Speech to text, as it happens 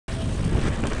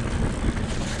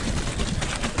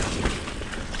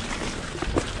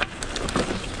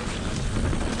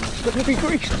gonna be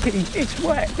greasy, it's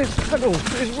wet, there's puddles,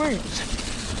 there's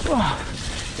roots. Oh,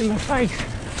 in my face.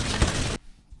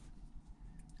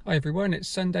 Hi everyone, it's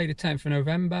Sunday the 10th of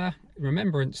November,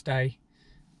 Remembrance Day.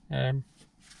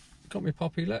 Got my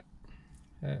poppy, look.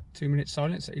 2 minutes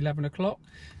silence at 11 o'clock.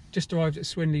 Just arrived at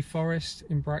Swinley Forest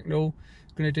in Bracknell.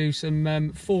 Going to do some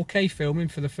 4K filming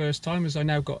for the first time, as I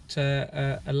now got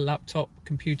a laptop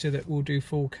computer that will do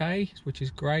 4K, which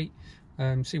is great.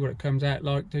 See what it comes out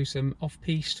like. Do some Off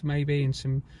Piste maybe, and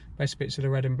some best bits of the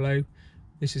red and blue.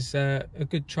 This is a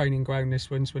good training ground,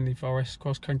 this one, Swinley Forest.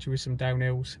 Cross country with some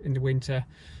downhills in the winter,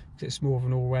 because it's more of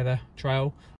an all-weather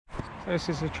trail. So this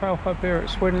is the trail hub here at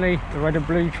Swinley, the red and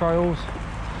blue trails.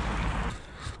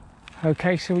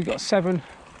 Okay, so we've got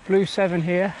blue 7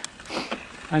 here,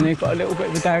 and they've got a little bit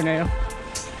of a downhill.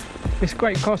 It's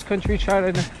great cross-country trail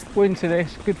in the winter,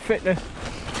 this, good fitness.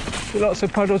 Lots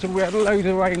of puddles, and we had loads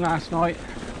of rain last night,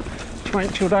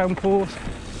 torrential downpours.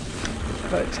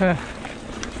 But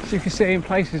as you can see, in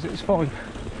places it's fine.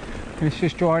 And it's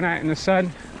just drying out in the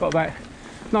sun. Got about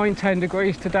 9-10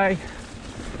 degrees today,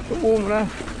 but warm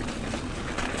enough.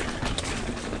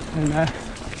 And a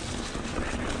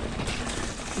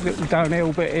little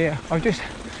downhill bit here.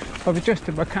 I've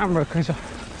adjusted my camera because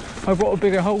I bought a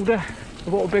bigger holder. I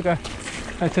bought a bigger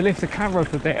to lift the camera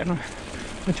up a bit, and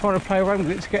I'm trying to play around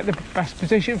with it to get the best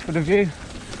position for the view.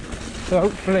 So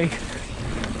hopefully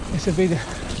this will be the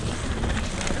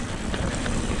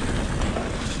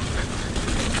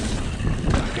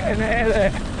getting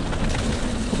there.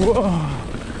 Whoa!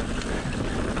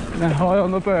 Now high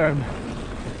on the berm.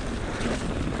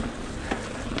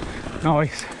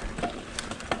 Nice.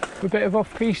 A bit of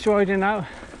off-piste riding now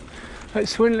at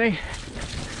Swinley.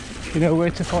 You know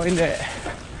where to find it.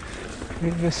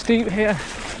 It's steep here.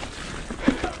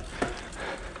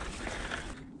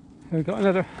 We've got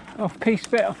another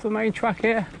off-piste bit off the main track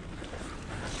here.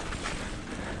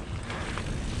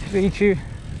 To lead you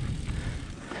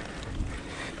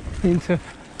into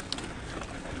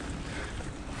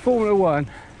Formula 1.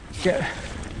 Get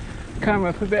the camera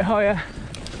up a bit higher.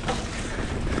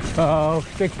 Oh,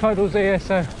 big puddles here,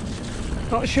 so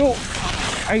not sure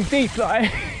how deep that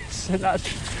is. So that's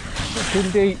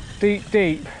looking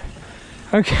deep.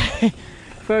 Okay,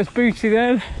 first booty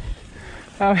then.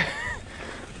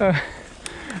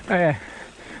 Yeah,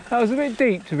 that was a bit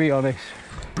deep, to be honest.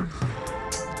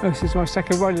 This is my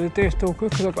second ride of the deerstalker,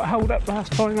 because I got held up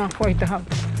last time halfway down.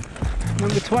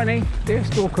 Number 20,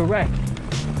 deerstalker wreck.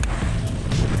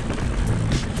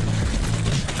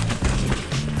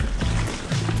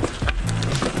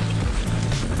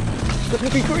 It's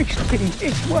gonna be greasy,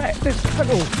 it's wet, there's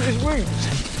puddles, there's roots.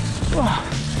 Oh,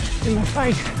 in my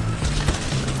face.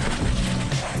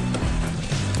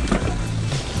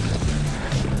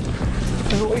 I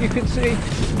don't know what you can see.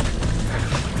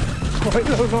 Quite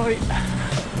low light.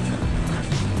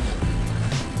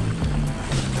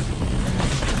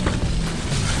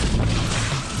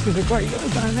 This is a great little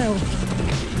downhill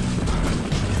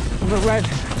on the red.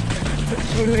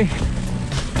 It's really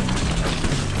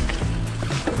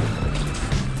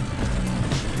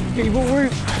evil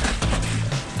route.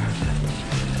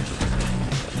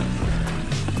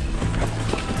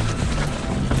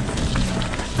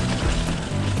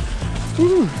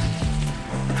 Woo!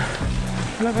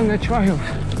 Loving the trails.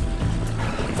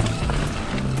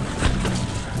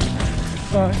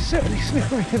 Oh, it's certainly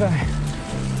slippery today.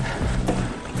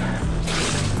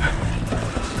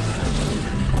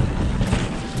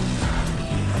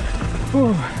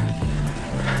 Ooh.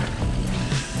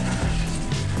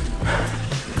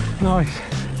 Nice.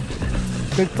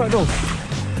 Big puddle.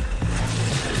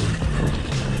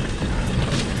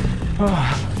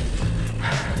 Oh.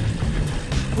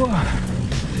 Whoa.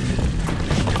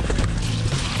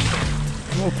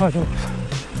 More puddles.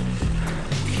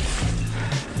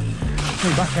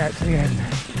 Come back out to the end.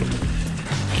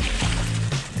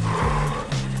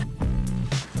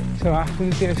 So after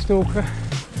the deerstalker,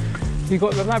 you've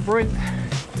got the labyrinth,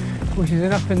 which is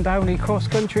an up and downy cross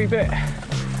country bit.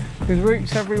 There's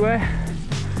roots everywhere.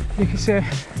 You can see,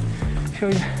 show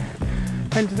you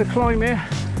the end of the climb here,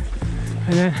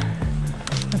 and then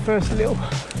the first little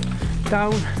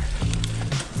down.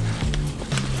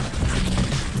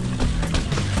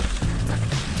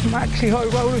 Maxi high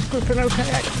rollers gripping okay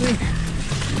actually.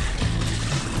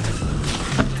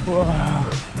 Wow,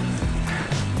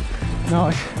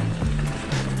 nice.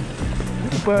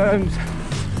 Little berms,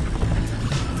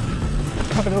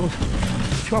 puddles,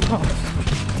 drop off.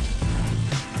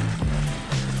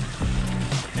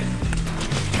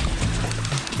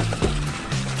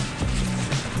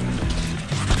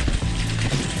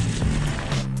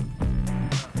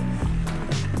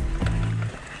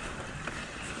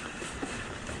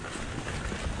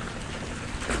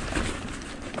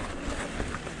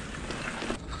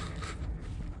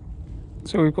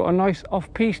 So we've got a nice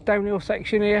off-piste downhill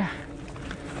section here,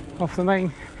 off the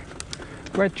main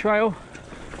red trail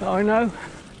that I know.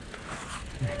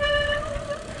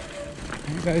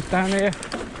 It goes down here.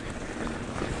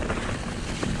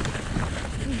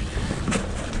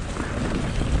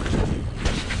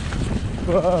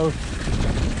 Whoa,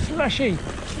 slushy.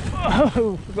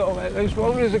 Whoa, forgot about those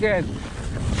rollers again.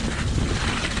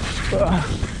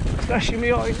 Slashing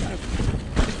me eyes.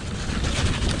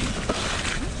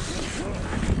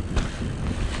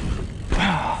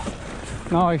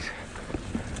 Nice.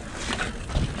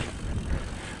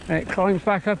 And it climbs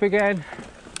back up again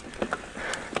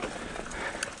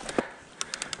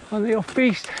on the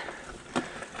off-piste.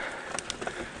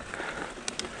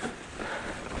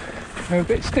 A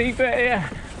bit steep here.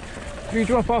 If you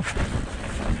drop off,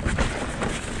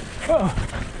 oh,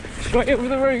 straight over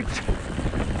the roots.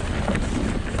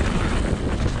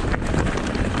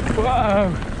 Whoa,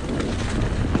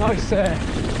 nice there.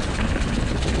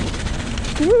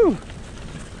 Woo,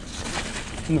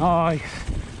 nice.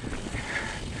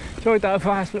 Enjoyed that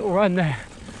fast little run there.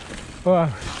 Whoa,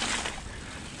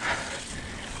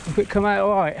 hope it come out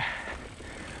alright.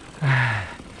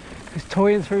 Just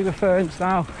toying through the ferns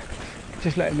now,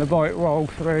 just letting the bike roll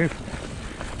through,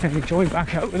 and we join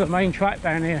back up with the main track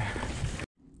down here.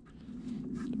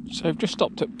 So I've just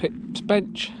stopped at Pip's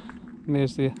Bench, and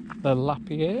there's the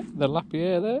Lapierre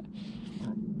there.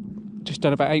 Just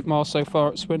done about 8 miles so far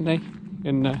at Swinley,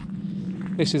 and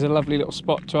this is a lovely little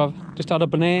spot to have. Just had a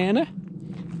banana,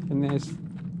 and there's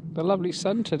the lovely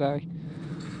sun today.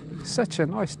 Such a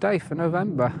nice day for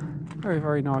November. Very,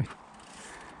 very nice.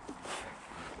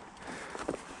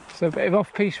 So a bit of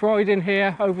off-piste riding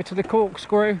here over to the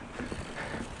corkscrew.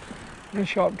 A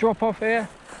sharp drop off here.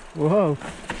 Whoa.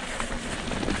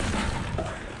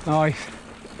 Nice.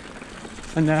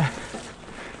 And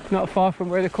not far from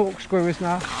where the corkscrew is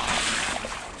now. A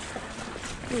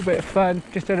little bit of fun.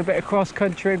 Just done a bit of cross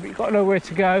country, but you've got nowhere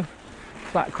to go.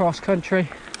 Flat cross country.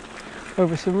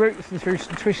 Over some roots and through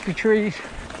some twisty trees.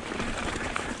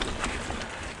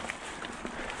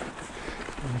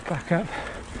 And back up.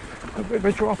 A bit of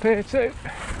a drop here too.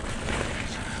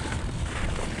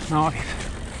 Nice.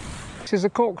 This is a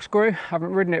corkscrew.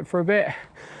 Haven't ridden it for a bit.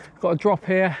 Got a drop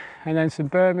here, and then some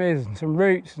bermies and some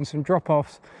roots and some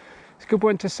drop-offs. It's a good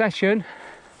winter session.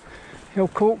 The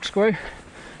old corkscrew.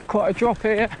 Quite a drop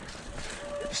here.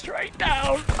 Straight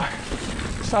down.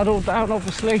 Saddle down,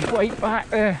 obviously. Weight back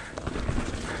there.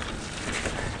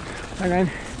 And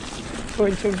then go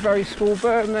into a very small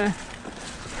berm there.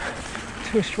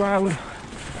 Twist round.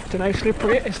 Don't know how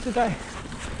slippery it is today.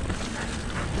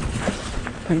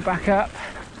 And back up.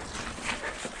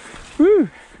 Woo!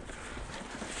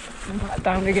 And back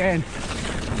down again.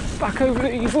 Back over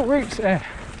the evil roots there.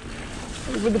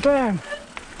 Over the berm.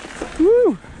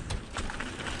 Woo!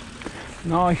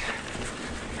 Nice.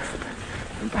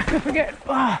 And back up again.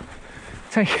 Ah!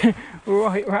 Take it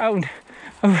right round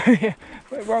over here.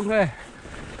 Went wrong there.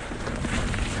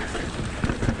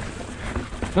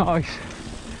 Nice.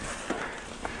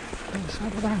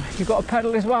 You've got to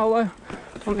pedal as well though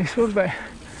on this one, but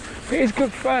it is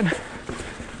good fun.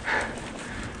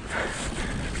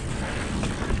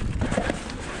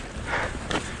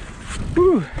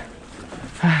 Woo.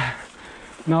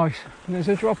 Nice. And there's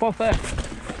a drop off there.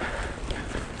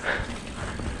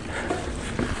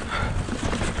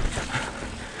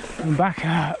 And back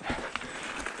up.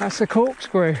 That's the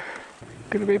corkscrew.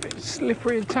 Going to be a bit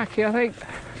slippery and tacky, I think.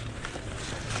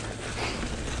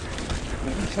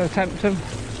 So attempt them.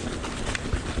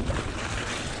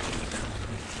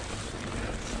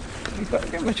 You've got to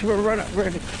get much of a run up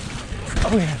really.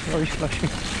 Oh yeah, it's very slushy.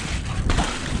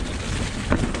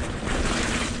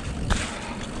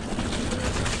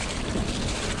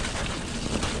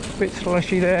 Bit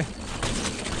slushy there.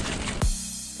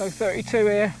 So 32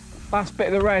 here, last bit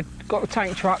of the red. Got the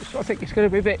tank trap, so I think it's going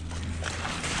to be a bit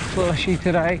slushy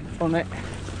today on it.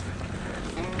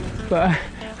 But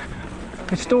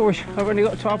it's storage. I've only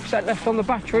got 12% left on the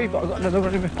battery, but I've got another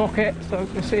one in my pocket, so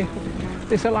we'll see if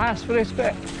this will last for this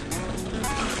bit.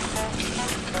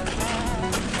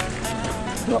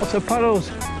 Lots of puddles.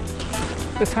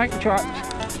 The tank traps.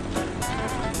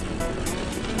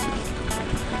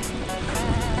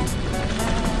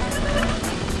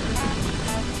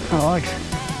 Nice.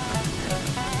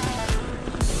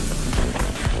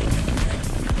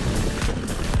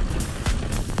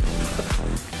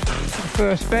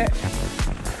 First bit.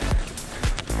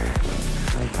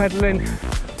 Pedalling, and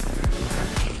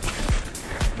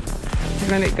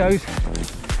then it goes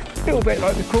a little bit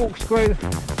like the corkscrew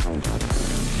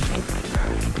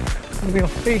on the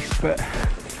off-piste, but I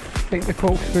think the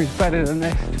corkscrew is better than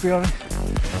this, to be honest.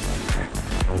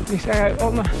 You say out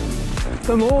on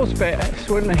the moors bit at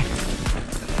Swinley.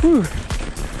 Whew.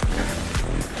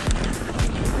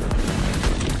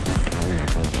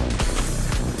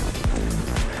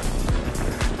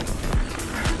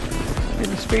 Need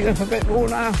to speed up a bit more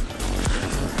now.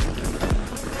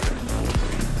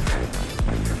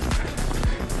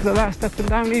 The last up and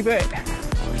downy bit.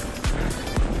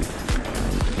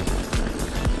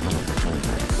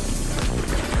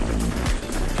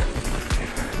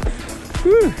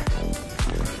 Woo!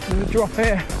 There's a drop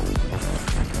here.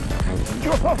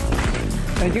 Drop off.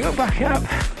 Then you go back up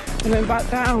and then back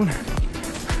down.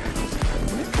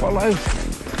 It follows.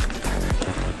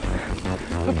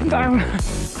 Up and down.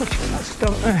 That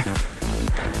stump there.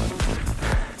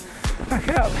 Back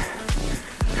up.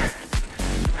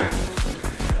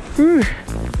 Woo!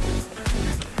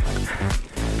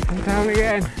 And down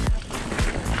again.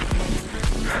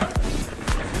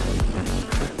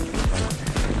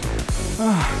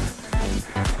 Oh.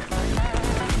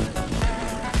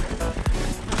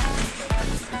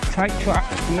 Tight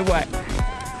track in the wet.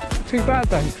 Not too bad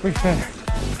though, to be fair.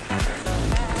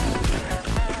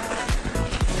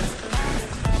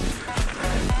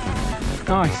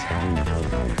 Nice.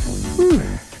 Woo.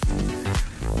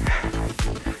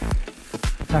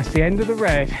 That's the end of the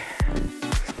red.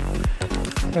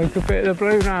 Take a bit of the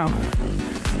blue now.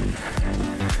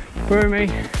 Broomy.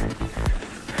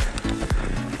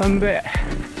 Fun bit.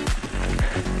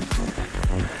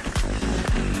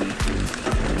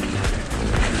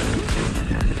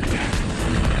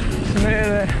 Some air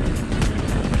there.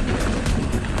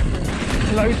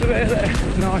 Loads of air there.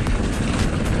 Nice.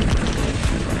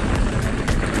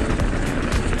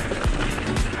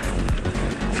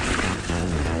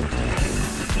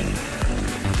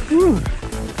 Woo.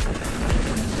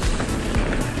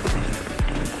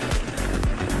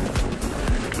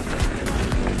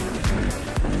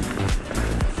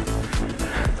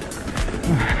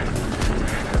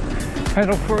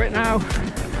 Pedal for it now.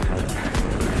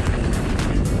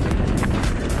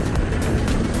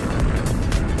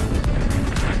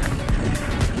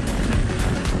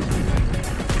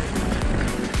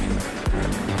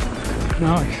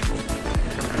 Nice.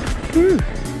 Woo.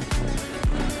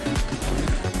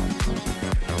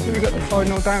 So we've got the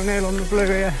final downhill on the blue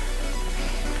here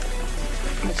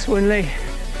at Swinley.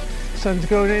 Sun's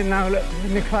going in now, look,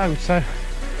 in the clouds, so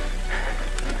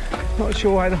not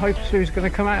sure how the Hyperspeed is going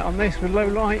to come out on this with low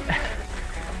light,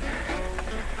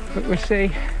 but we'll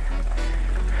see.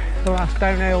 The last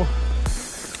downhill,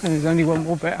 and there's only one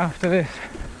more bit after this,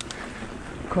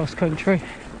 cross country,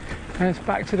 and it's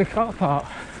back to the car park.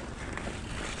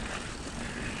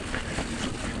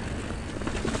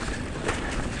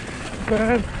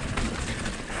 Burn.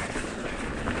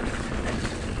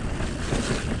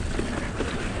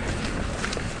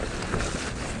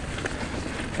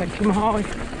 Take him high.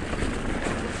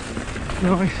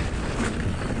 Nice.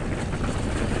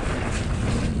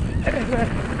 There.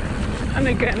 And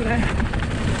again there.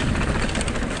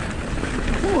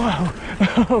 Whoa!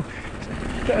 Oh,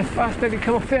 that fast did he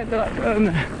come off the end of that burn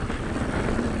there.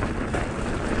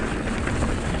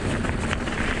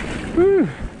 Woo!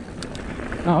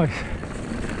 Nice.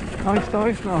 Nice.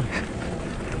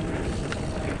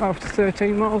 12 to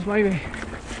 13 miles maybe.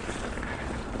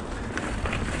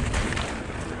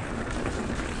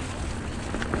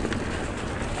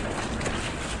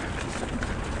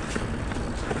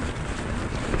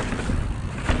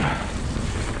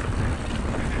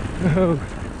 Oh.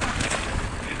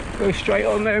 Go straight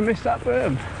on there and miss that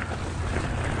berm.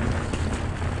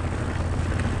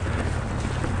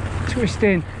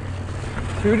 Twisting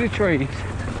through the trees.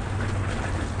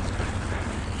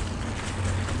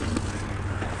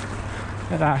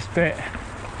 The last bit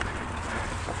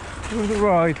of the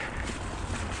ride.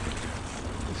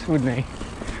 It's Swinley.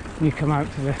 And you come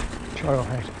out to the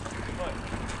trailhead.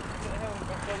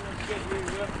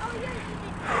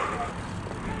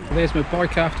 There's my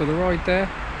bike after the ride there.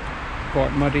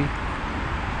 Quite muddy.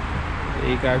 There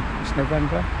you go. It's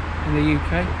November in the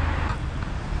UK.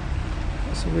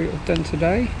 That's the route I've done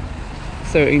today.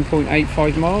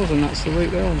 13.85 miles, and that's the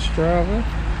route there on Strava.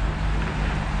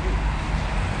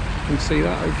 You can see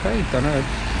that okay, don't know.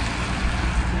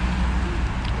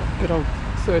 Good old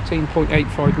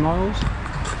 13.85 miles.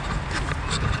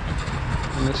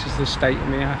 And this is the state of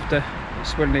me after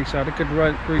Swinley, so I had a good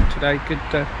route today, good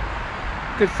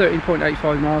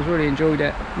 13.85 miles, really enjoyed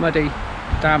it. Muddy,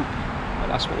 damp, but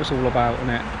that's what it's all about, isn't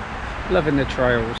it? Loving the trails.